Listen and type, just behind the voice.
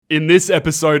In this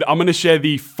episode, I'm going to share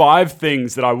the 5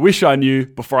 things that I wish I knew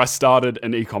before I started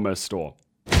an e-commerce store.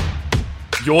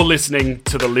 You're listening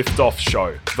to The Liftoff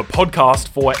Show, the podcast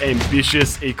for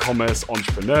ambitious e-commerce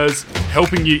entrepreneurs,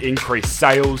 helping you increase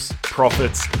sales,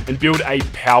 profits, and build a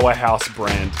powerhouse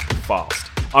brand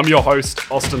fast. I'm your host,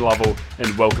 Austin Lovell,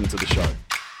 and welcome to the show.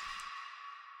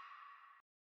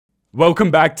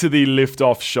 Welcome back to the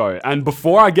Liftoff Show. And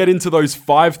before I get into those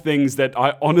 5 things that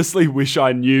I honestly wish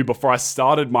I knew before I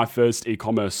started my first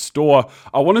e-commerce store,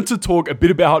 I wanted to talk a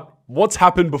bit about what's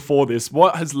happened before this,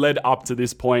 what has led up to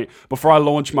this point before I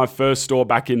launched my first store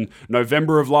back in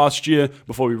November of last year,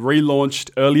 before we relaunched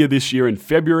earlier this year in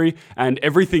February, and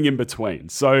everything in between.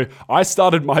 So I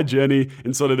started my journey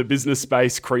in sort of the business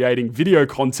space creating video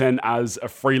content as a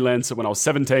freelancer when I was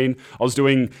 17. I was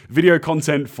doing video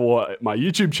content for my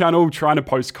YouTube channel, trying to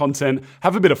post content,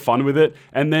 have a bit of fun with it.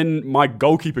 And then my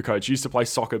goalkeeper coach used to play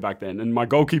soccer back then. And my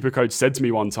goalkeeper coach said to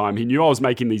me one time, he knew I was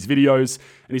making these videos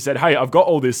and he said, "Hey, I've got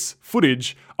all this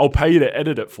footage, I'll pay you to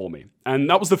edit it for me." And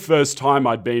that was the first time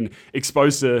I'd been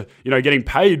exposed to, getting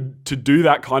paid to do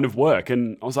that kind of work.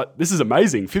 And I was like, this is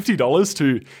amazing. $50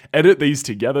 to edit these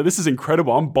together. This is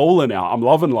incredible. I'm bowling out. I'm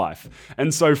loving life.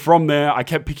 And so from there, I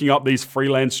kept picking up these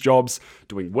freelance jobs,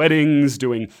 doing weddings,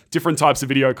 doing different types of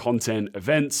video content,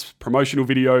 events, promotional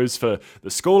videos for the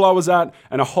school I was at,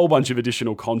 and a whole bunch of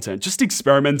additional content, just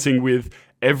experimenting with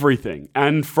everything.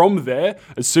 And from there,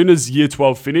 as soon as year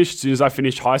 12 finished, as soon as I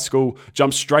finished high school,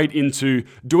 jumped straight into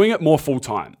doing it more full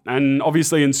time. And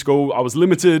obviously in school, I was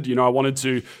limited. I wanted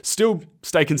to still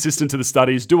stay consistent to the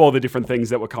studies, do all the different things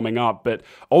that were coming up, but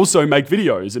also make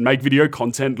videos and make video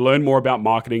content, learn more about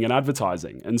marketing and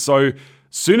advertising. And so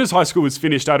soon as high school was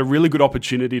finished, I had a really good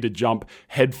opportunity to jump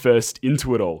headfirst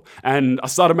into it all. And I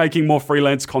started making more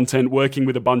freelance content, working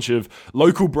with a bunch of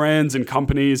local brands and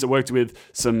companies. I worked with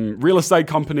some real estate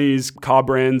companies, car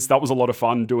brands. That was a lot of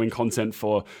fun doing content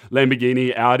for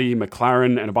Lamborghini, Audi,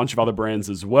 McLaren, and a bunch of other brands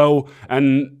as well.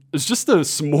 And it's just a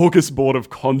smorgasbord of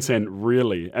content,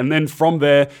 really. And then from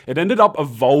there, it ended up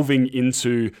evolving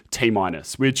into T-,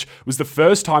 which was the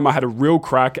first time I had a real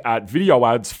crack at video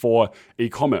ads for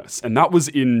e-commerce. And that was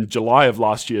in July of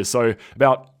last year. So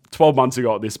about 12 months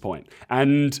ago at this point.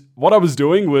 And what I was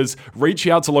doing was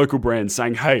reaching out to local brands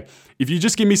saying, "Hey, if you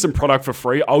just give me some product for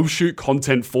free, I'll shoot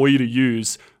content for you to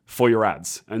use for your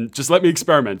ads. And just let me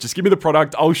experiment. Just give me the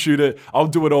product. I'll shoot it. I'll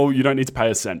do it all. You don't need to pay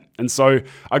a cent." And so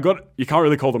you can't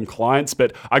really call them clients,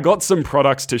 but I got some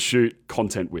products to shoot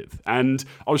content with. And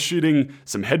I was shooting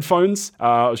some headphones.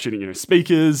 I was shooting,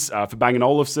 speakers for Bang &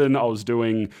 Olufsen. I was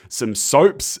doing some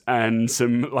soaps and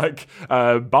some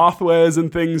bathwares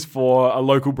and things for a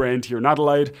local brand here in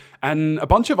Adelaide and a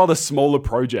bunch of other smaller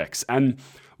projects. And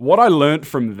what I learned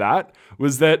from that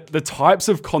was that the types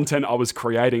of content I was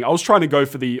creating, I was trying to go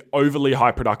for the overly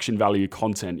high production value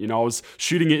content. I was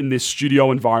shooting it in this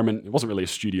studio environment. It wasn't really a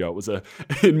studio. It was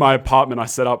in my apartment. I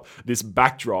set up this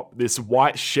backdrop, this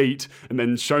white sheet, and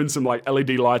then shown some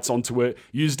LED lights onto it,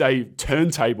 used a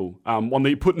turntable, one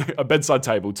that you put in a bedside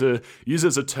table to use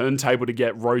as a turntable to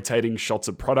get rotating shots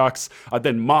of products. I'd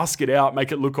then mask it out,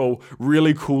 make it look all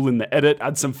really cool in the edit,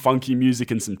 add some funky music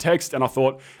and some text. And I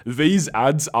thought, these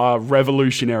ads are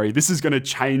revolutionary. This is going to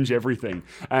change everything.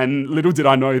 And little did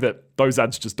I know that those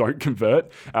ads just don't convert.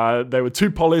 They were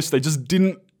too polished. They just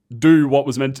didn't do what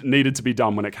was needed to be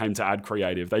done when it came to ad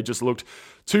creative. They just looked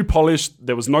too polished.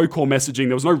 There was no core messaging.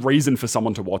 There was no reason for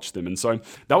someone to watch them. And so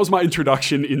that was my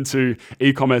introduction into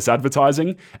e-commerce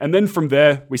advertising. And then from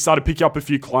there, we started picking up a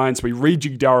few clients. We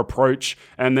rejigged our approach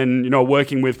and then,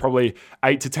 working with probably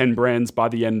 8 to 10 brands by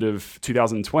the end of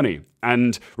 2020.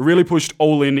 And really pushed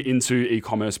all into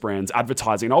e-commerce brands,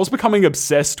 advertising. And I was becoming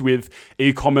obsessed with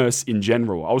e-commerce in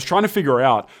general. I was trying to figure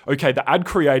out, okay, the ad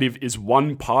creative is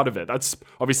one part of it. That's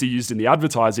obviously used in the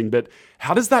advertising, but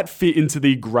how does that fit into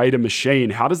the greater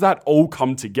machine? How does that all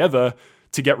come together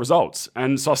to get results?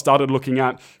 And so I started looking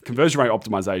at conversion rate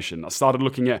optimization. I started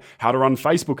looking at how to run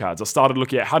Facebook ads. I started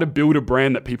looking at how to build a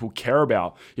brand that people care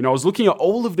about. I was looking at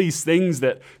all of these things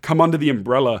that come under the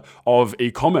umbrella of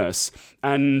e-commerce.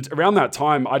 And around that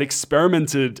time, I'd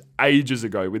experimented ages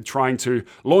ago with trying to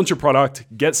launch a product,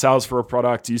 get sales for a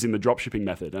product using the dropshipping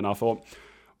method. And I thought,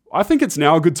 I think it's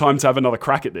now a good time to have another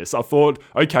crack at this. I thought,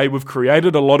 okay, we've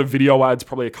created a lot of video ads,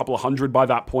 probably a couple of hundred by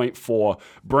that point for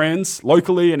brands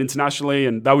locally and internationally,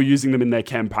 and they were using them in their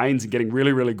campaigns and getting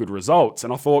really, really good results.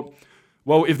 And I thought,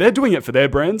 well, if they're doing it for their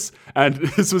brands, and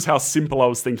this was how simple I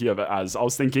was thinking of it as, I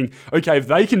was thinking, okay, if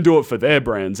they can do it for their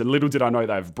brands, and little did I know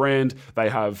they have brand, they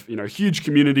have, huge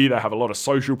community, they have a lot of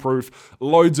social proof,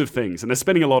 loads of things, and they're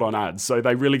spending a lot on ads, so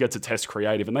they really get to test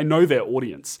creative, and they know their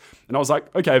audience. And I was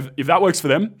like, okay, if that works for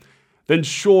them, then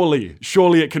surely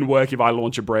it can work if I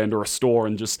launch a brand or a store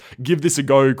and just give this a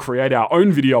go, create our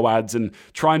own video ads and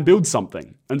try and build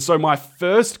something. And so my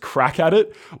first crack at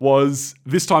it was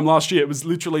this time last year. It was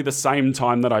literally the same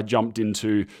time that I jumped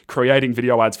into creating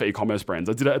video ads for e-commerce brands.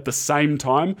 I did it at the same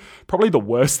time, probably the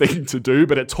worst thing to do,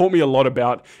 but it taught me a lot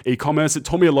about e-commerce. It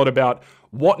taught me a lot about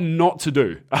what not to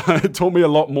do. It taught me a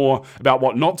lot more about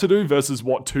what not to do versus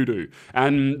what to do.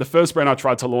 And the first brand I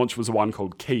tried to launch was one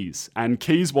called Keys. And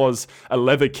Keys was a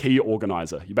leather key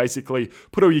organizer. You basically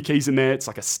put all your keys in there. It's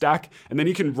like a stack, and then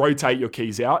you can rotate your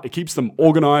keys out. It keeps them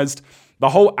organized. The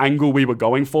whole angle we were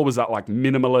going for was that like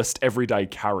minimalist everyday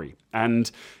carry.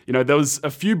 And, there was a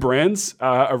few brands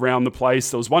around the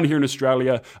place. There was one here in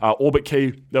Australia, Orbit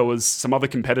Key. There was some other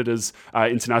competitors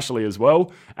internationally as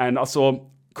well. And I saw,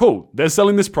 cool, they're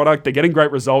selling this product, they're getting great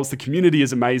results, the community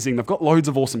is amazing, they've got loads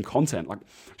of awesome content. Like,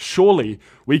 surely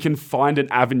we can find an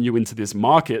avenue into this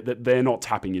market that they're not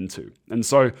tapping into. And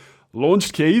so,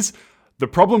 launched Keys. The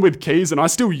problem with Keys, and I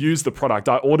still use the product,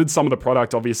 I ordered some of the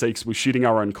product, obviously, because we're shooting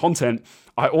our own content.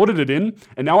 I ordered it in,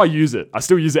 and now I use it. I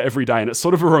still use it every day, and it's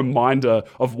sort of a reminder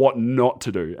of what not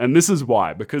to do. And this is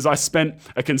why, because I spent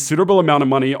a considerable amount of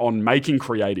money on making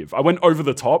creative. I went over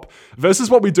the top versus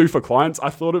what we do for clients.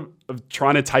 I thought of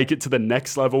trying to take it to the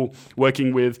next level,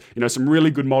 working with, some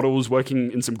really good models,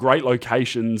 working in some great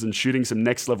locations and shooting some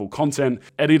next level content,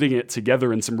 editing it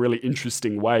together in some really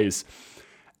interesting ways.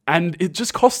 And it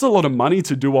just cost a lot of money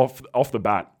to do off the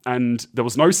bat. And there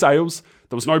was no sales.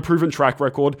 There was no proven track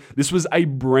record. This was a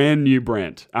brand new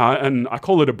brand. And I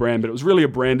call it a brand, but it was really a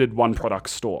branded one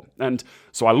product store. And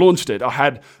so I launched it. I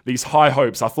had these high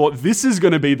hopes. I thought this is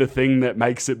going to be the thing that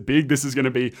makes it big. This is going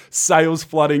to be sales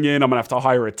flooding in. I'm going to have to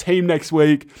hire a team next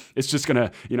week. It's just going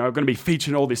to, going to be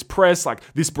featured in all this press. Like,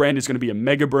 this brand is going to be a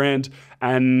mega brand.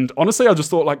 And honestly, I just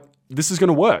thought like, this is going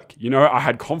to work. I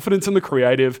had confidence in the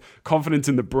creative, confidence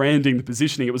in the branding, the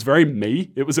positioning. It was very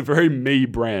me. It was a very me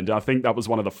brand. I think that was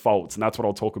one of the faults, and that's what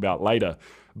I'll talk about later.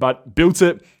 But built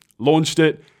it, launched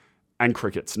it, and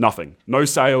crickets, nothing. No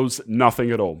sales,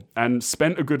 nothing at all. And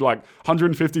spent a good like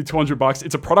 $150, $200.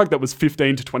 It's a product that was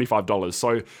 $15 to $25.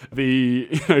 So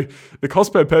the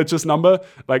cost per purchase number,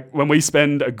 like when we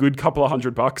spend a good couple of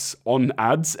 $100 on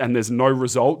ads and there's no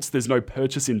results, there's no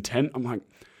purchase intent, I'm like,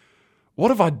 what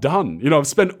have I done? I've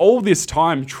spent all this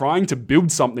time trying to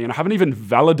build something and I haven't even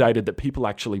validated that people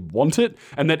actually want it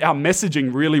and that our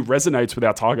messaging really resonates with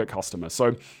our target customer.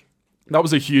 So that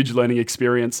was a huge learning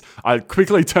experience. I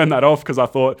quickly turned that off because I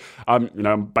thought,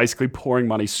 I'm basically pouring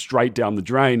money straight down the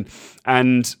drain,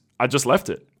 and I just left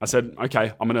it. I said,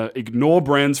 okay, I'm going to ignore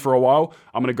brands for a while.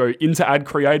 I'm going to go into ad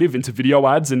creative, into video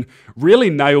ads, and really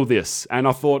nail this. And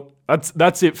I thought,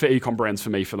 that's it for ecom brands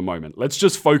for me for the moment. Let's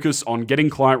just focus on getting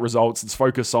client results. Let's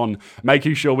focus on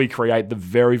making sure we create the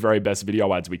very, very best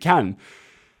video ads we can.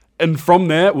 And from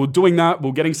there, we're doing that.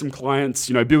 We're getting some clients,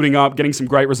 building up, getting some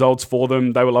great results for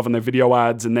them. They were loving their video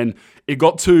ads. And then it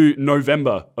got to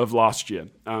November of last year,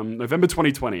 November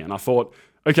 2020. And I thought,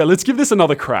 okay, let's give this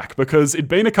another crack, because it'd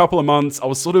been a couple of months. I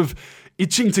was sort of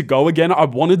itching to go again. I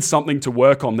wanted something to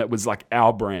work on that was like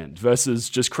our brand versus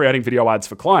just creating video ads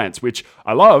for clients, which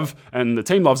I love and the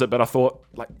team loves it. But I thought,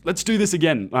 like, let's do this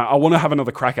again. I want to have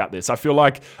another crack at this. I feel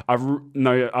like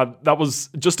that was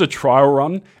just a trial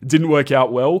run. It didn't work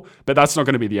out well, but that's not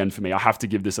going to be the end for me. I have to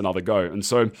give this another go. And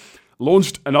so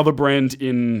launched another brand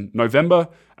in November,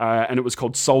 and it was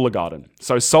called Solar Garden.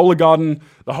 So Solar Garden,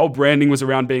 the whole branding was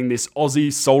around being this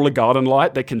Aussie solar garden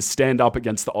light that can stand up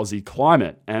against the Aussie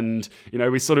climate. And,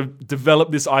 we sort of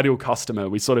developed this ideal customer.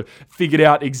 We sort of figured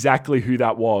out exactly who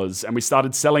that was. And we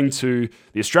started selling to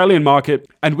the Australian market.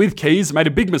 And with Keys, made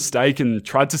a big mistake and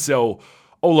tried to sell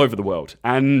all over the world.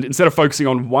 And instead of focusing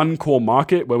on one core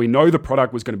market where we know the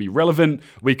product was going to be relevant,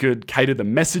 we could cater the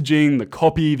messaging, the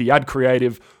copy, the ad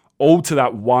creative, all to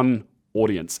that one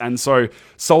audience. And so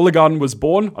Solar Garden was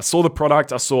born. I saw the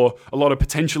product. I saw a lot of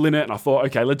potential in it. And I thought,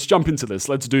 okay, let's jump into this.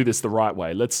 Let's do this the right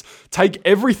way. Let's take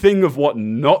everything of what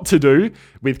not to do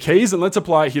with Keys and let's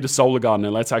apply it here to Solar Garden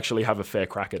and let's actually have a fair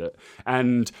crack at it.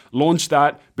 And launch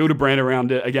that, build a brand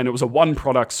around it. Again, it was a one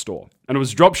product store. And it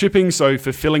was drop shipping, so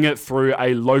fulfilling it through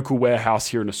a local warehouse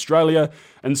here in Australia.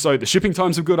 And so the shipping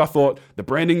times were good. I thought the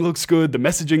branding looks good. The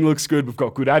messaging looks good. We've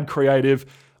got good ad creative.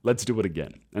 Let's do it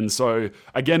again. And so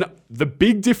again, the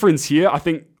big difference here, I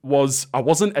think, was I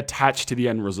wasn't attached to the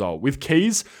end result. With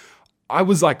Keys, I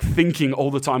was like thinking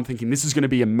all the time, thinking this is going to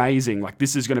be amazing. Like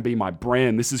this is going to be my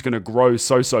brand. This is going to grow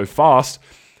so fast.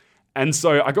 And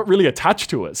so I got really attached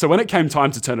to it. So when it came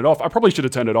time to turn it off, I probably should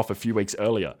have turned it off a few weeks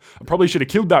earlier. I probably should have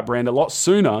killed that brand a lot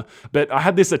sooner, but I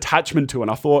had this attachment to it.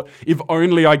 And I thought, if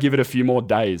only I give it a few more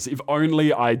days, if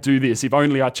only I do this, if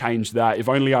only I change that, if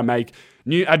only I make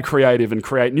new ad creative and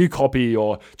create new copy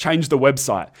or change the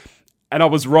website. And I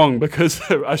was wrong because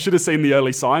I should have seen the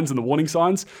early signs and the warning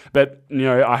signs, but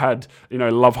I had,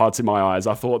 love hearts in my eyes.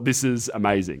 I thought, this is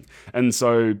amazing. And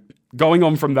so going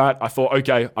on from that, I thought,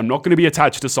 okay, I'm not going to be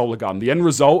attached to Solar Garden. The end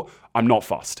result, I'm not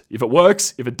fussed. If it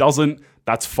works, if it doesn't,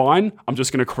 that's fine. I'm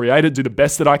just going to create it, do the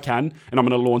best that I can, and I'm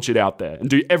going to launch it out there and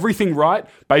do everything right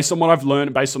based on what I've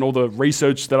learned, based on all the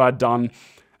research that I'd done.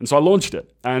 And so I launched it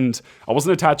and I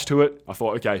wasn't attached to it. I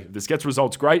thought, okay, if this gets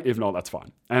results, great. If not, that's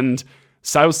fine. And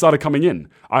sales started coming in.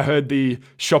 I heard the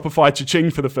Shopify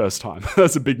cha-ching for the first time.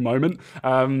 That's a big moment.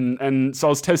 And so I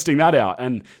was testing that out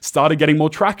and started getting more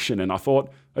traction. And I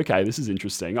thought, okay, this is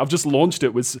interesting. I've just launched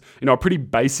it with a pretty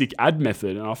basic ad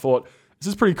method. And I thought, this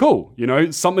is pretty cool.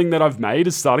 Something that I've made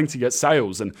is starting to get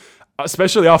sales. And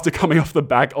especially after coming off the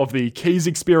back of the Keys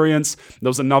experience, there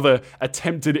was another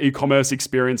attempted e-commerce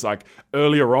experience like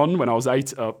earlier on when I was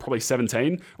probably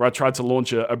 17, where I tried to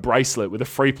launch a bracelet with a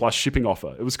free plus shipping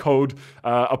offer. It was called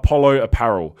Apollo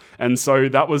Apparel. And so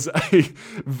that was a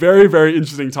very, very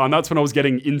interesting time. That's when I was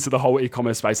getting into the whole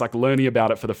e-commerce space, like learning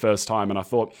about it for the first time. And I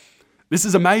thought, this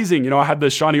is amazing. I had the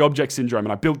shiny object syndrome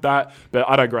and I built that, but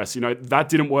I digress. That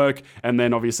didn't work. And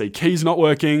then obviously Keys not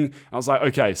working. I was like,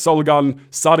 okay, Solar Garden,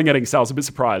 starting getting sales, a bit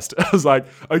surprised. I was like,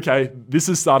 okay, this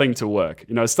is starting to work.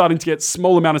 Starting to get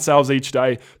small amount of sales each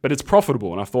day, but it's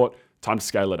profitable. And I thought, time to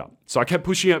scale it up. So I kept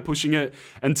pushing it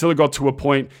until it got to a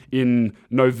point in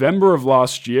November of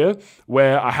last year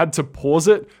where I had to pause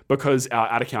it because our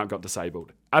ad account got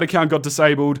disabled.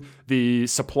 The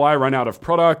supplier ran out of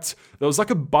product. There was like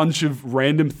a bunch of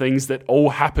random things that all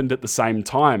happened at the same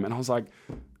time. And I was like,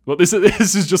 well, this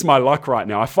is just my luck right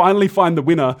now. I finally find the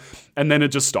winner and then it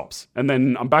just stops. And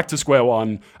then I'm back to square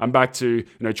one. I'm back to,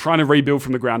 trying to rebuild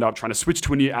from the ground up, trying to switch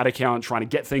to a new ad account, trying to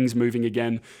get things moving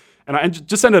again. And I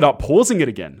just ended up pausing it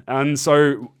again. And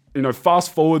so,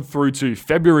 fast forward through to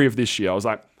February of this year, I was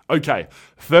like, okay,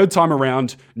 third time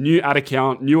around, new ad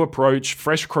account, new approach,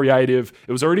 fresh creative.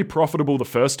 It was already profitable the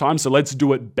first time, so let's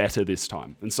do it better this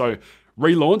time. And so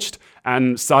relaunched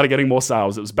and started getting more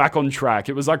sales. It was back on track.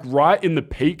 It was like right in the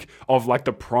peak of like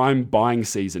the prime buying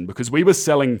season because we were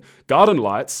selling garden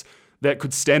lights that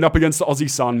could stand up against the Aussie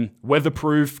sun,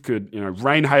 weatherproof, could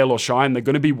rain, hail, or shine. They're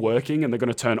going to be working and they're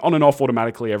going to turn on and off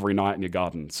automatically every night in your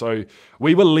garden. So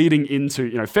we were leading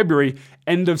into February,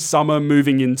 end of summer,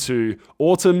 moving into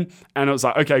autumn, and it was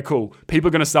like, okay, cool. People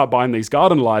are going to start buying these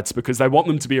garden lights because they want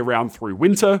them to be around through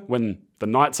winter when the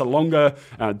nights are longer,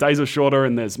 days are shorter,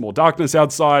 and there's more darkness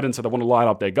outside, and so they want to light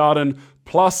up their garden.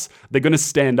 Plus, they're going to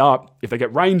stand up if they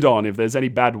get rained on, if there's any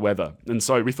bad weather. And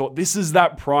so we thought this is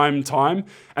that prime time,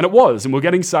 and it was. And we're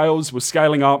getting sales, we're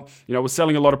scaling up. We're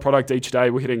selling a lot of product each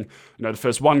day. We're hitting, the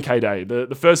first 1K day.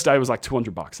 The first day was like $200,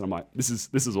 and I'm like, this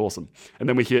is awesome. And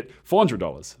then we hit $400,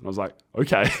 and I was like,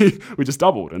 okay, we just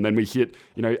doubled. And then we hit,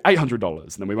 $800,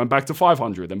 and then we went back to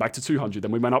 500, then back to 200,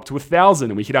 then we went up to 1,000,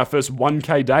 and we hit our first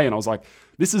 1K day, and I was like,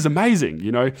 this is amazing,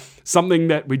 something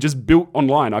that we just built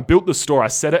online. I built the store. I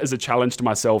set it as a challenge to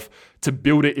myself to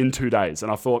build it in 2 days.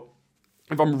 And I thought,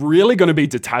 if I'm really going to be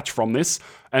detached from this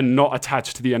and not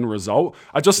attached to the end result,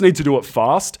 I just need to do it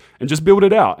fast and just build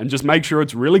it out and just make sure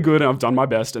it's really good and I've done my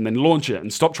best and then launch it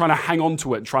and stop trying to hang on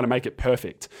to it and trying to make it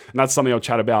perfect. And that's something I'll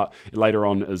chat about later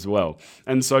on as well.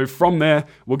 And so from there,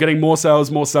 we're getting more sales.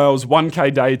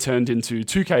 1K day turned into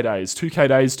 2K days. 2K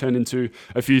days turned into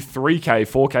a few 3K,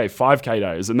 4K, 5K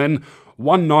days. And then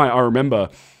one night I remember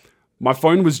my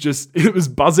phone was it was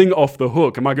buzzing off the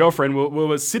hook. And my girlfriend, we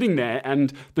were sitting there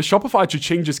and the Shopify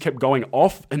cha-ching just kept going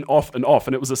off and off and off.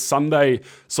 And it was a Sunday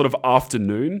sort of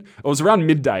afternoon. It was around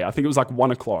midday. I think it was like 1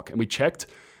 o'clock. And we checked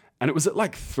and it was at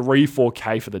like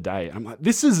 3-4K for the day. And I'm like,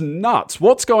 this is nuts.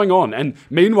 What's going on? And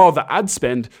meanwhile, the ad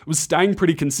spend was staying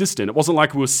pretty consistent. It wasn't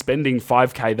like we were spending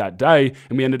 5K that day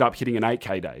and we ended up hitting an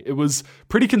 8K day. It was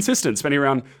pretty consistent, spending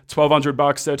around $1,200,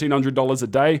 $1,300 a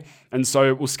day. And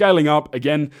so we're scaling up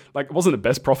again. Like it wasn't the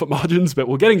best profit margins, but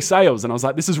we're getting sales. And I was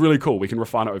like, this is really cool. We can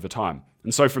refine it over time.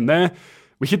 And so from there,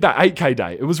 we hit that 8K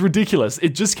day. It was ridiculous. It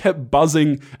just kept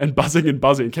buzzing and buzzing and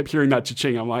buzzing. Kept hearing that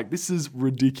cha-ching. I'm like, this is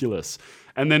ridiculous.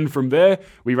 And then from there,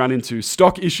 we ran into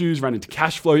stock issues, ran into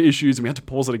cash flow issues, and we had to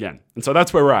pause it again. And so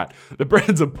that's where we're at. The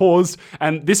brands are paused.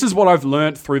 And this is what I've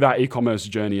learned through that e-commerce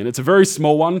journey. And it's a very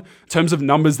small one in terms of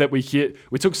numbers that we hit.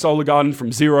 We took Solar Garden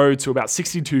from 0 to about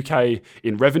 62K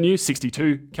in revenue,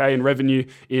 62K in revenue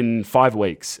in 5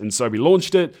 weeks. And so we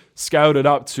launched it, scaled it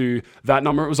up to that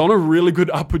number. It was on a really good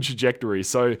upward trajectory.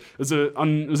 So it was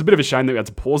a bit of a shame that we had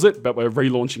to pause it, but we're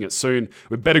relaunching it soon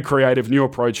with better creative, new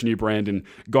approach, new brand, and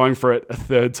going for it a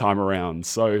third time around.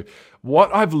 So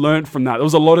what I've learned from that, there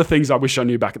was a lot of things I wish I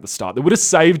knew back at the start that would have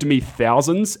saved me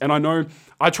thousands. And I know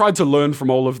I tried to learn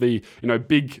from all of the,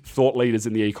 big thought leaders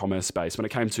in the e-commerce space when it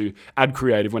came to ad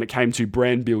creative, when it came to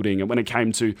brand building, and when it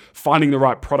came to finding the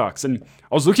right products. And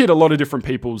I was looking at a lot of different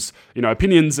people's,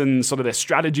 opinions and sort of their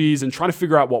strategies and trying to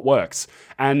figure out what works.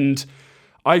 And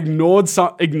I ignored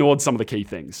some of the key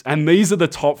things. And these are the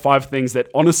top 5 things that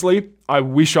honestly, I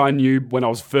wish I knew when I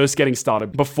was first getting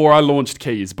started, before I launched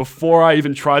Keys, before I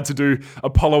even tried to do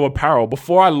Apollo Apparel,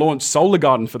 before I launched Solar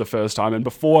Garden for the first time, and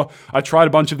before I tried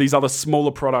a bunch of these other smaller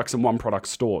products and one product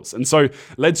stores. And so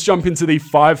let's jump into the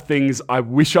 5 things I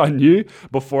wish I knew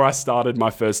before I started my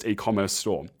first e-commerce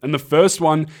store. And the first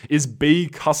one is be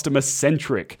customer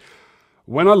centric.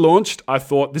 When I launched, I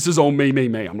thought, this is all me.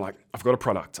 I'm like, I've got a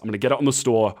product. I'm going to get it on the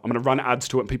store. I'm going to run ads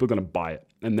to it and people are going to buy it.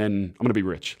 And then I'm going to be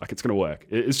rich. Like, it's going to work.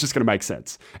 It's just going to make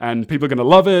sense. And people are going to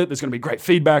love it. There's going to be great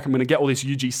feedback. I'm going to get all this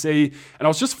UGC. And I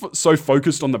was just so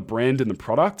focused on the brand and the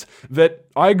product that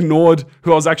I ignored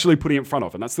who I was actually putting in front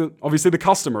of. And that's obviously the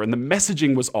customer. And the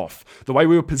messaging was off. The way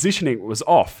we were positioning it was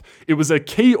off. It was a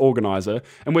key organizer.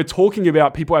 And we're talking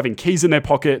about people having keys in their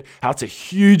pocket, how it's a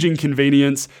huge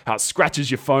inconvenience, how it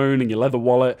scratches your phone and your leather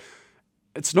wallet.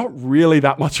 It's not really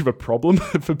that much of a problem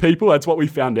for people. That's what we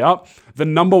found out. The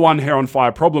number one hair on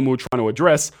fire problem we were trying to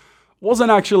address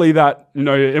wasn't actually that,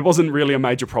 it wasn't really a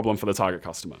major problem for the target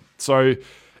customer. So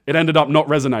it ended up not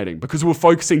resonating because we were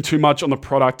focusing too much on the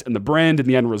product and the brand and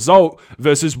the end result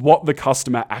versus what the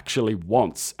customer actually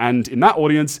wants. And in that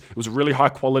audience, it was a really high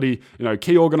quality,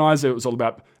 key organizer. It was all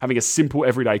about having a simple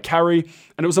everyday carry.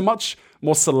 And it was a much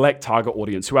more select target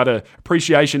audience who had an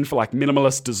appreciation for like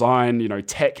minimalist design,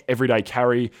 tech, everyday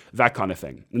carry, that kind of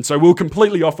thing. And so we were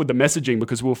completely off with the messaging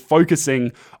because we were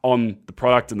focusing on the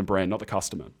product and the brand, not the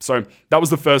customer. So that was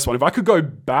the first one. If I could go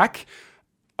back,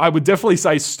 I would definitely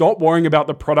say stop worrying about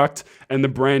the product and the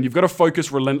brand. You've got to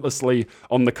focus relentlessly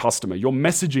on the customer. Your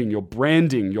messaging, your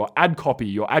branding, your ad copy,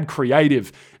 your ad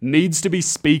creative needs to be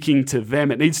speaking to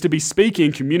them. It needs to be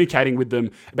communicating with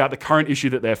them about the current issue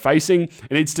that they're facing.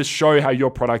 It needs to show how your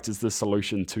product is the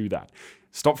solution to that.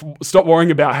 Stop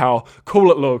worrying about how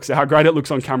cool it looks, how great it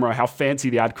looks on camera, how fancy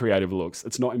the ad creative looks.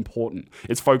 It's not important.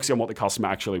 It's focusing on what the customer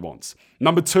actually wants.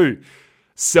 Number 2,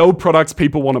 sell products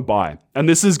people want to buy. And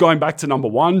this is going back to number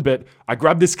 1, but I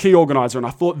grabbed this key organizer and I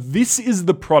thought, this is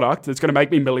the product that's going to make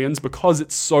me millions because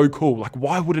it's so cool. Like,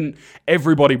 why wouldn't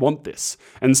everybody want this?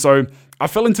 And so I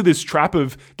fell into this trap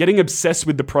of getting obsessed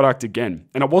with the product again.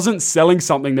 And I wasn't selling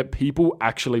something that people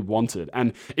actually wanted.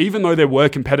 And even though there were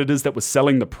competitors that were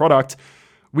selling the product,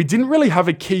 we didn't really have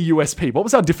a key USP. What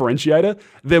was our differentiator?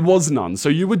 There was none. So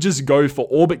you would just go for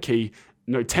Orbit Key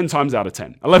 10 times out of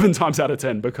 10, 11 times out of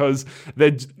 10, because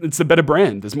it's a better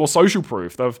brand. There's more social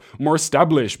proof. They're more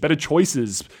established, better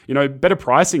choices, better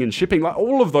pricing and shipping, like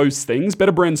all of those things,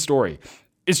 better brand story.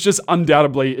 It's just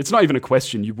undoubtedly, it's not even a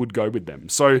question, you would go with them.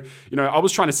 So, I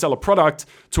was trying to sell a product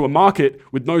to a market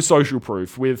with no social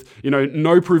proof, with,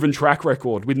 no proven track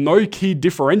record, with no key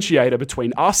differentiator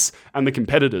between us and the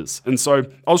competitors. And so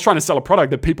I was trying to sell a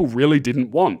product that people really didn't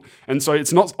want. And so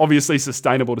it's not obviously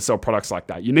sustainable to sell products like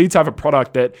that. You need to have a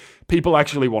product that people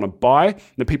actually want to buy,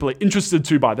 that people are interested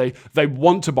to buy. They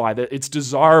want to buy, that it's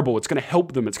desirable, it's going to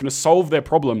help them, it's going to solve their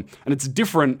problem, and it's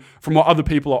different from what other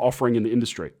people are offering in the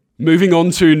industry. Moving on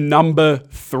to number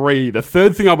 3. The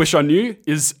third thing I wish I knew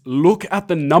is look at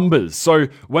the numbers. So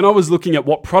when I was looking at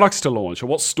what products to launch or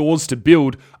what stores to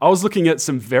build, I was looking at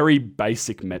some very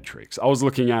basic metrics. I was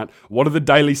looking at what are the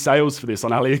daily sales for this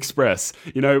on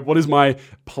AliExpress? What is my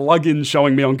plugin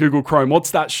showing me on Google Chrome?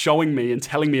 What's that showing me and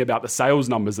telling me about the sales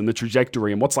numbers and the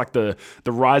trajectory? And what's like the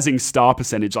rising star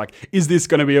percentage? Like, is this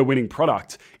going to be a winning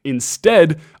product?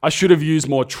 Instead, I should have used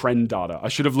more trend data. I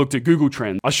should have looked at Google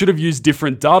Trends. I should have used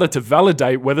different data to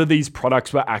validate whether these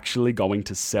products were actually going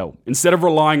to sell, instead of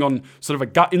relying on sort of a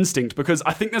gut instinct, because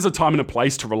I think there's a time and a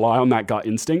place to rely on that gut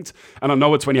instinct. And I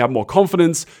know it's when you have more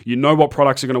confidence, you know what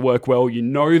products are going to work well, you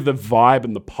know the vibe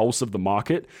and the pulse of the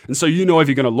market. And so if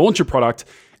you're going to launch a product,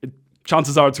 it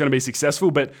chances are it's going to be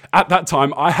successful. But at that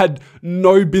time, I had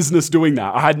no business doing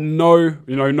that. I had no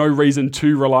reason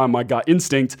to rely on my gut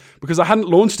instinct because I hadn't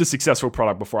launched a successful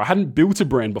product before. I hadn't built a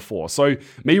brand before. So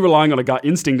me relying on a gut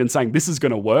instinct and saying this is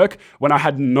going to work when I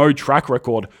had no track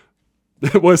record,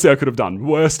 worst thing I could have done.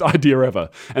 Worst idea ever.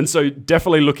 And so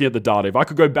definitely looking at the data. If I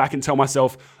could go back and tell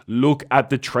myself, look at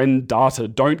the trend data.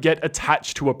 Don't get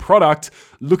attached to a product.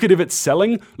 Look at if it's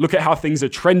selling. Look at how things are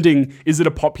trending. Is it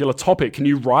a popular topic? Can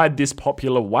you ride this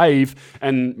popular wave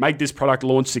and make this product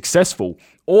launch successful?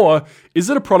 Or is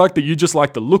it a product that you just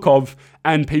like the look of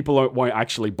and people won't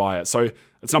actually buy it? So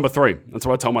that's number 3. That's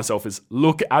what I tell myself is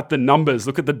look at the numbers,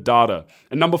 look at the data.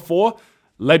 And number 4,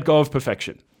 let go of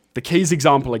perfection. The keys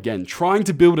example again, trying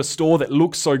to build a store that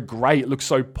looks so great, looks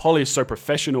so polished, so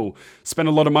professional, spend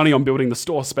a lot of money on building the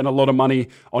store, spend a lot of money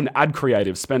on ad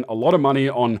creative, spent a lot of money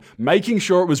on making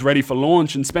sure it was ready for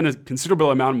launch and spent a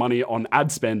considerable amount of money on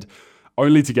ad spend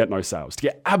only to get no sales, to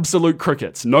get absolute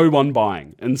crickets, no one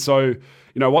buying. And so,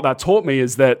 what that taught me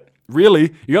is that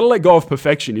really, you got to let go of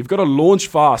perfection. You've got to launch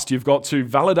fast. You've got to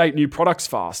validate new products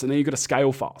fast, and then you've got to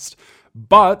scale fast.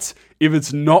 But if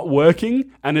it's not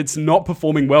working and it's not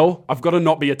performing well, I've got to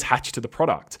not be attached to the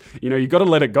product. You've got to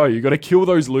let it go. You've got to kill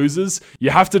those losers. You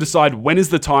have to decide when is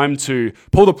the time to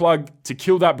pull the plug, to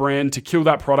kill that brand, to kill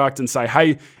that product and say,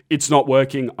 hey, it's not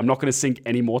working. I'm not going to sink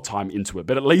any more time into it.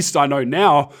 But at least I know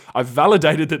now I've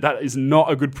validated that is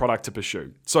not a good product to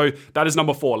pursue. So that is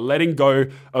number 4, letting go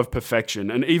of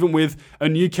perfection. And even with a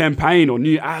new campaign or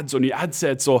new ads or new ad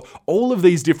sets or all of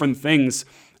these different things,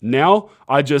 now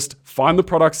I just find the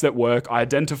products that work. I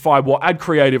identify what ad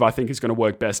creative I think is going to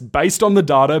work best based on the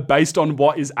data, based on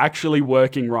what is actually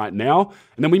working right now.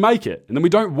 And then we make it. And then we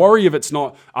don't worry if it's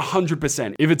not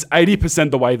 100%. If it's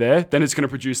 80% the way there, then it's going to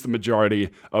produce the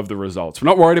majority of the results. We're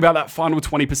not worried about that final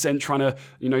 20% trying to,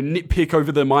 nitpick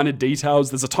over the minor details.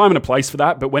 There's a time and a place for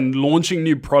that. But when launching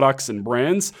new products and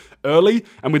brands early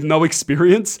and with no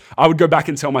experience, I would go back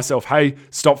and tell myself, hey,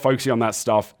 stop focusing on that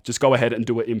stuff. Just go ahead and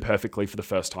do it imperfectly for the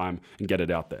first time and get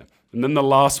it out there. And then the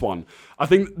last one, I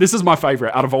think this is my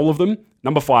favorite out of all of them.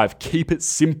 Number 5, keep it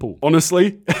simple.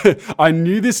 Honestly, I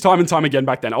knew this time and time again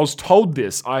back then. I was told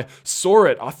this. I saw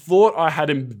it. I thought I had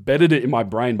embedded it in my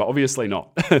brain, but obviously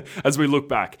not as we look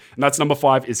back. And that's number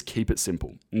 5 is keep it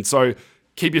simple. And so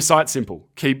keep your site simple.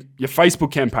 Keep your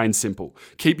Facebook campaign simple.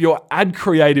 Keep your ad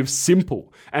creative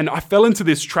simple. And I fell into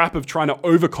this trap of trying to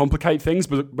overcomplicate things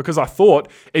because I thought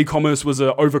e-commerce was an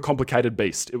overcomplicated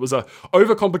beast. It was an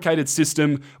overcomplicated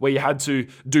system where you had to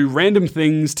do random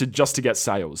things to get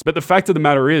sales. But the fact of the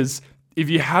matter is, if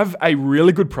you have a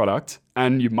really good product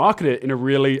and you market it in a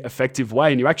really effective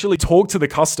way and you actually talk to the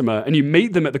customer and you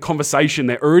meet them at the conversation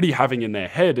they're already having in their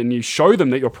head and you show them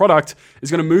that your product is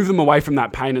going to move them away from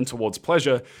that pain and towards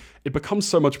pleasure, it becomes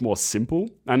so much more simple.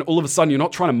 And all of a sudden, you're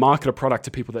not trying to market a product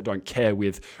to people that don't care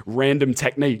with random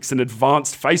techniques and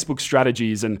advanced Facebook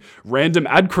strategies and random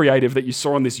ad creative that you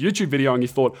saw on this YouTube video and you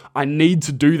thought, I need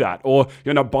to do that. Or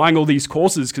you're not buying all these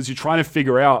courses because you're trying to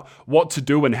figure out what to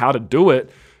do and how to do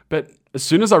it. But as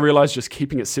soon as I realized just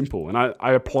keeping it simple, and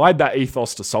I applied that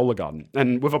ethos to Solar Garden,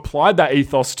 and we've applied that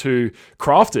ethos to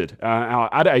Crafted, our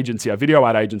ad agency, our video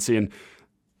ad agency, and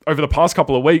over the past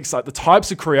couple of weeks, like the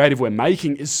types of creative we're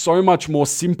making is so much more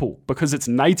simple because it's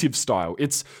native style.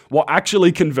 It's what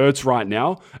actually converts right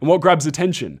now and what grabs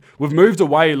attention. We've moved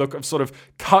away, I've sort of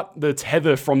cut the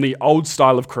tether from the old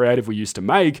style of creative we used to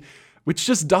make, which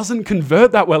just doesn't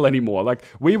convert that well anymore. Like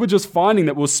we were just finding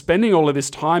that we're spending all of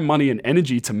this time, money, and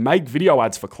energy to make video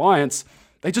ads for clients.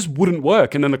 They just wouldn't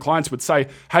work. And then the clients would say,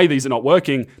 hey, these are not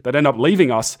working. They'd end up leaving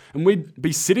us. And we'd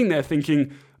be sitting there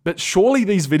thinking, but surely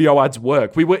these video ads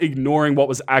work. We were ignoring what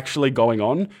was actually going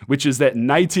on, which is that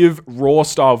native raw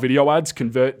style video ads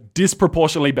convert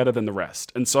disproportionately better than the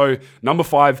rest. And so number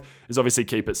 5 is obviously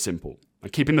keep it simple.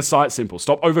 Like keeping the site simple.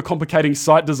 Stop overcomplicating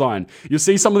site design. You'll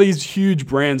see some of these huge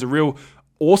brands. A real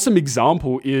awesome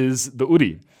example is the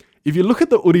Oodie. If you look at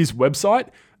the Oodie's website,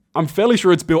 I'm fairly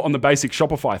sure it's built on the basic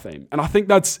Shopify theme. And I think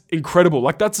that's incredible.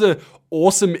 Like that's an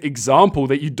awesome example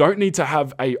that you don't need to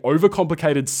have a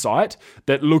overcomplicated site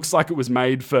that looks like it was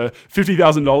made for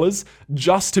 $50,000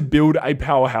 just to build a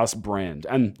powerhouse brand.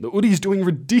 And the Oodie's doing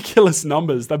ridiculous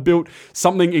numbers. They built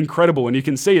something incredible. And you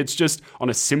can see it's just on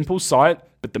a simple site,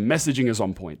 but the messaging is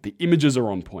on point. The images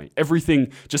are on point.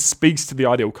 Everything just speaks to the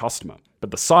ideal customer. But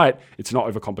the site, it's not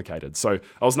overcomplicated. So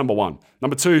that was number 1.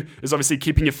 Number 2 is obviously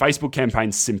keeping your Facebook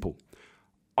campaigns simple.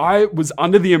 I was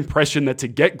under the impression that to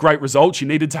get great results, you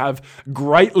needed to have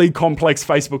greatly complex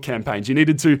Facebook campaigns. You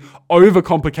needed to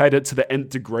overcomplicate it to the nth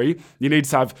degree. You need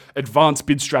to have advanced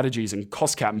bid strategies and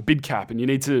cost cap and bid cap. And you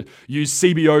need to use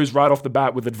CBOs right off the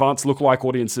bat with advanced lookalike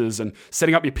audiences and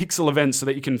setting up your pixel events so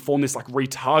that you can form this like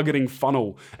retargeting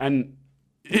funnel. And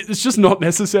it's just not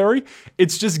necessary.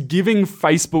 It's just giving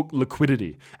Facebook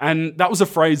liquidity. And that was a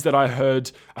phrase that I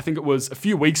heard, I think it was a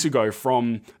few weeks ago,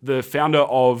 from the founder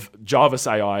of Jarvis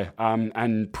AI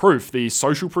and Proof, the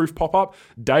social proof pop-up.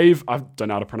 Dave, I don't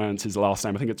know how to pronounce his last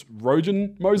name. I think it's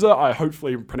Rogenmoser. I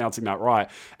hopefully am pronouncing that right.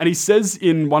 And he says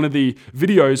in one of the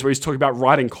videos where he's talking about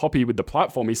writing copy with the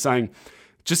platform, he's saying,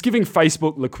 just giving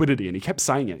Facebook liquidity. And he kept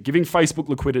saying it, giving Facebook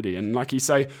liquidity. And like he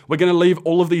say, we're going to leave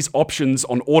all of these options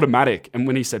on automatic. And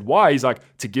when he said why, he's like,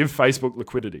 to give Facebook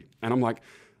liquidity. And I'm like,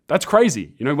 that's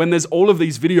crazy. You know, when there's all of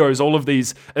these videos, all of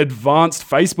these advanced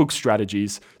Facebook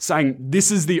strategies saying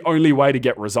this is the only way to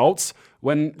get results,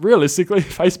 when realistically,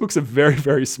 Facebook's a very,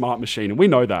 very smart machine. And we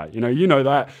know that, you know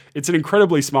that. It's an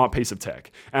incredibly smart piece of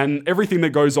tech. And everything that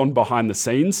goes on behind the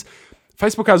scenes,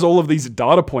 Facebook has all of these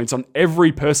data points on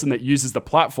every person that uses the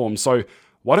platform. So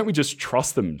why don't we just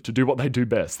trust them to do what they do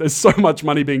best? There's so much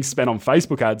money being spent on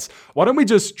Facebook ads. Why don't we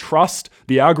just trust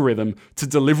the algorithm to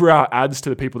deliver our ads to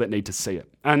the people that need to see it?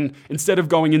 And instead of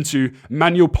going into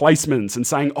manual placements and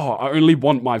saying, oh, I only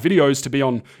want my videos to be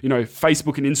on,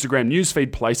 Facebook and Instagram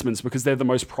newsfeed placements because they're the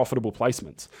most profitable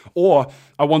placements. Or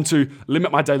I want to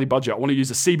limit my daily budget. I want to use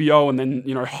a CBO and then,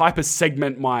 hyper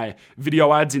segment my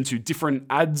video ads into different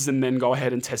ads and then go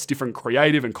ahead and test different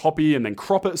creative and copy and then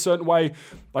crop it a certain way.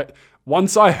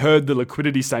 Once I heard the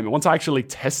liquidity statement, once I actually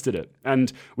tested it,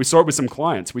 and we saw it with some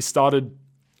clients, we started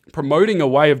promoting a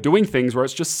way of doing things where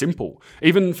it's just simple.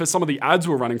 Even for some of the ads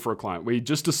we're running for a client, we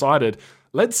just decided,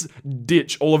 let's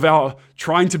ditch all of our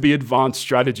trying to be advanced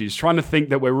strategies, trying to think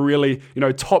that we're really,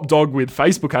 top dog with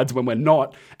Facebook ads when we're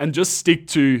not, and just stick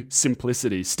to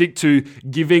simplicity, stick to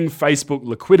giving Facebook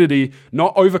liquidity,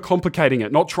 not overcomplicating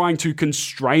it, not trying to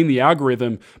constrain the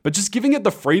algorithm, but just giving it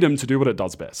the freedom to do what it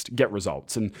does best, get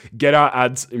results and get our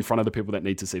ads in front of the people that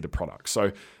need to see the product.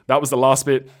 So that was the last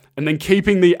bit. And then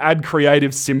keeping the ad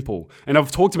creative simple. And I've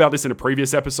talked about this in a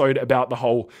previous episode about the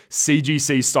whole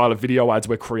CGC style of video ads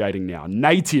we're creating now.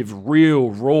 Native,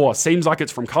 real, raw, seems like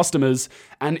it's from customers,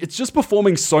 and it's just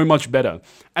performing so much better.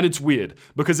 And it's weird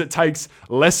because it takes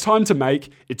less time to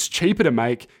make, it's cheaper to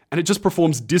make, and it just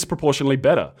performs disproportionately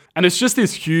better. And it's just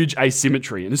this huge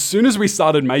asymmetry. And as soon as we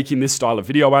started making this style of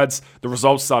video ads, the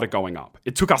results started going up.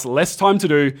 It took us less time to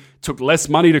do, took less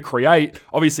money to create.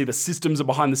 Obviously, the systems are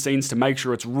behind the scenes to make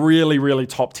sure it's really, really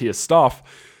top tier stuff.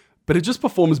 But it just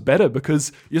performs better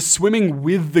because you're swimming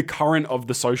with the current of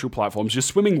the social platforms. You're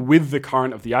swimming with the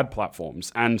current of the ad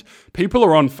platforms. And people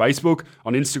are on Facebook,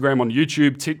 on Instagram, on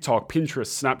YouTube, TikTok,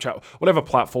 Pinterest, Snapchat, whatever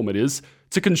platform it is,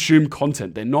 to consume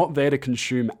content. They're not there to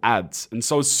consume ads. And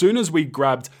so as soon as we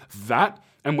grabbed that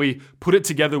and we put it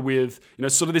together with,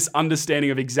 sort of this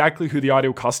understanding of exactly who the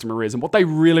ideal customer is and what they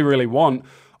really, really want,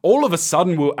 all of a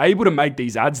sudden we're able to make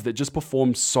these ads that just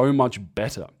perform so much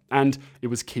better. And it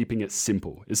was keeping it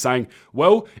simple. It's saying,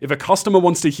 well, if a customer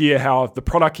wants to hear how the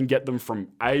product can get them from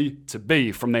A to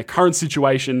B, from their current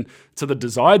situation to the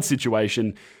desired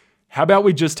situation, how about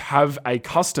we just have a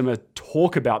customer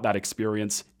talk about that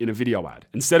experience in a video ad?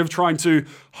 Instead of trying to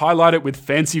highlight it with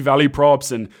fancy value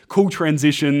props and cool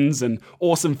transitions and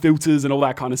awesome filters and all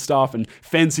that kind of stuff and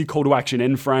fancy call to action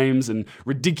end frames and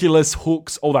ridiculous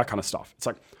hooks, all that kind of stuff. It's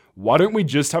like, why don't we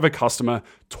just have a customer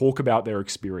talk about their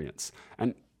experience?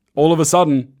 And all of a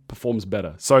sudden, performs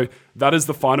better. So that is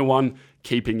the final one,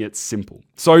 keeping it simple.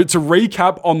 So to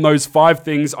recap on those 5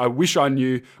 things I wish I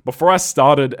knew before I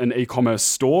started an e-commerce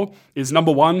store is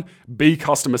number 1, be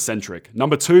customer centric.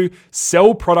 Number 2,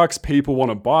 sell products people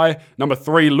want to buy. Number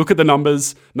 3, look at the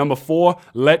numbers. Number 4,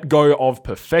 let go of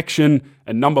perfection.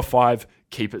 And number 5,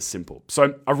 keep it simple.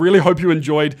 So I really hope you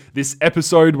enjoyed this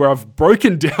episode where I've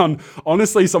broken down,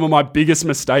 honestly, some of my biggest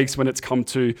mistakes when it's come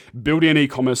to building an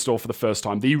e-commerce store for the first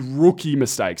time. The rookie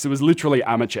mistakes. It was literally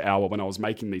amateur hour when I was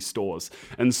making these stores.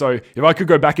 And so if I could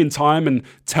go back in time and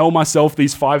tell myself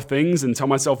these 5 things and tell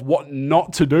myself what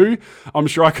not to do, I'm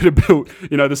sure I could have built,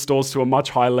 the stores to a much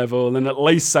higher level and at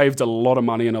least saved a lot of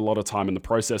money and a lot of time in the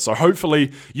process. So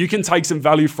hopefully you can take some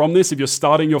value from this if you're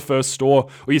starting your first store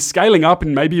or you're scaling up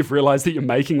and maybe you've realized that you're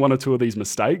making 1 or 2 of these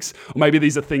mistakes, or maybe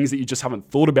these are things that you just haven't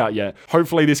thought about yet.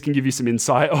 Hopefully this can give you some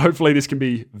insight, or hopefully this can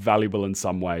be valuable in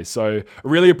some way. So I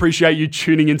really appreciate you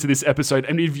tuning into this episode.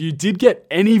 And if if you did get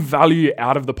any value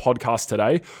out of the podcast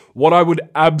today, what I would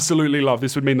absolutely love,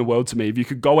 this would mean the world to me, if you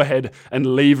could go ahead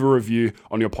and leave a review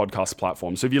on your podcast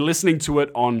platform. So if you're listening to it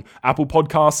on Apple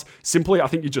Podcasts, simply, I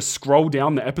think you just scroll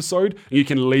down the episode and you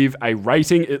can leave a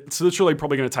rating. It's literally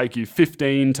probably going to take you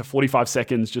 15 to 45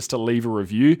 seconds just to leave a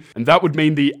review. And that would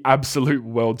mean the absolute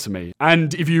world to me.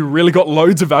 And if you really got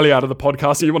loads of value out of the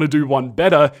podcast and you want to do one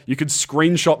better, you could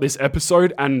screenshot this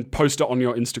episode and post it on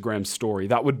your Instagram story.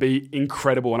 That would be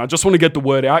incredible. And I just want to get the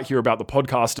word out here about the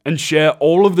podcast and share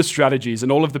all of the strategies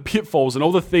and all of the pitfalls and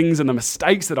all the things and the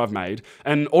mistakes that I've made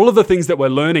and all of the things that we're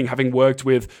learning having worked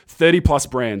with 30 plus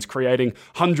brands, creating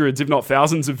hundreds, if not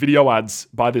thousands of video ads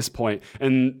by this point,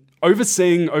 and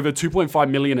overseeing over 2.5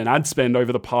 million in ad spend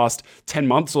over the past 10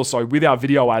 months or so with our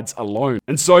video ads alone.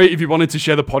 And so if you wanted to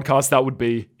share the podcast, that would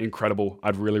be incredible.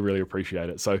 I'd really, really appreciate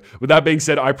it. So with that being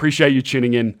said, I appreciate you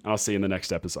tuning in, and I'll see you in the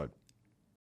next episode.